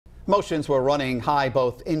Emotions were running high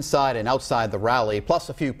both inside and outside the rally, plus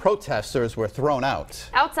a few protesters were thrown out.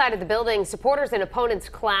 Outside of the building, supporters and opponents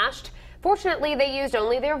clashed. Fortunately, they used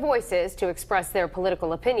only their voices to express their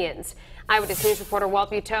political opinions. Eyewitness News reporter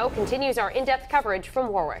Walt Buteau continues our in-depth coverage from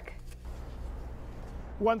Warwick.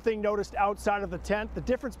 One thing noticed outside of the tent, the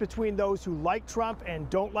difference between those who like Trump and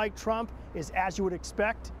don't like Trump is, as you would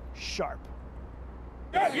expect, sharp.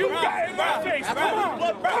 You got it in my face.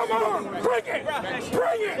 Come on, bring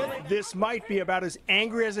it. This might be about as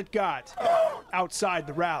angry as it got outside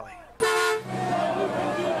the rally.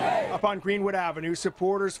 Up on Greenwood Avenue,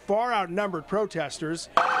 supporters far outnumbered protesters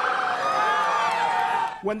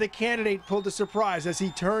when the candidate pulled a surprise as he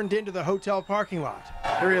turned into the hotel parking lot.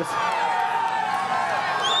 There he is.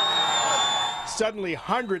 Suddenly,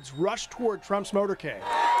 hundreds rushed toward Trump's motorcade.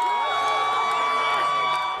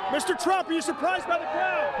 Mr. Trump, are you surprised by the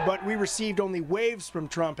crowd? But we received only waves from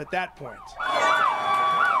Trump at that point.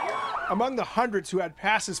 Among the hundreds who had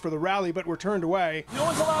passes for the rally but were turned away, No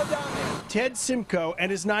one's allowed down there. Ted Simcoe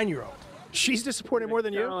and his 9-year-old. She's disappointed more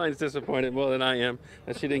than you? Caroline's disappointed more than I am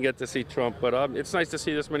that she didn't get to see Trump, but it's nice to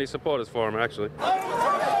see this many supporters for him, actually.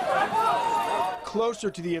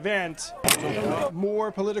 Closer to the event,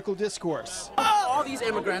 more political discourse. All these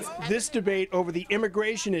immigrants. This debate over the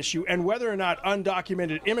immigration issue and whether or not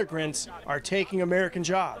undocumented immigrants are taking American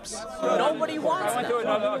jobs. Nobody wants them.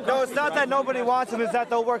 No, it's not that nobody wants them, it's that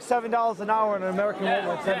they'll work $7 an hour and an American won't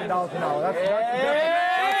work $7 an hour. That's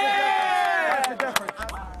the difference.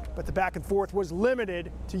 But the back and forth was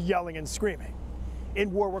limited to yelling and screaming.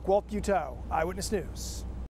 In Warwick, Walt Buteau, Eyewitness News.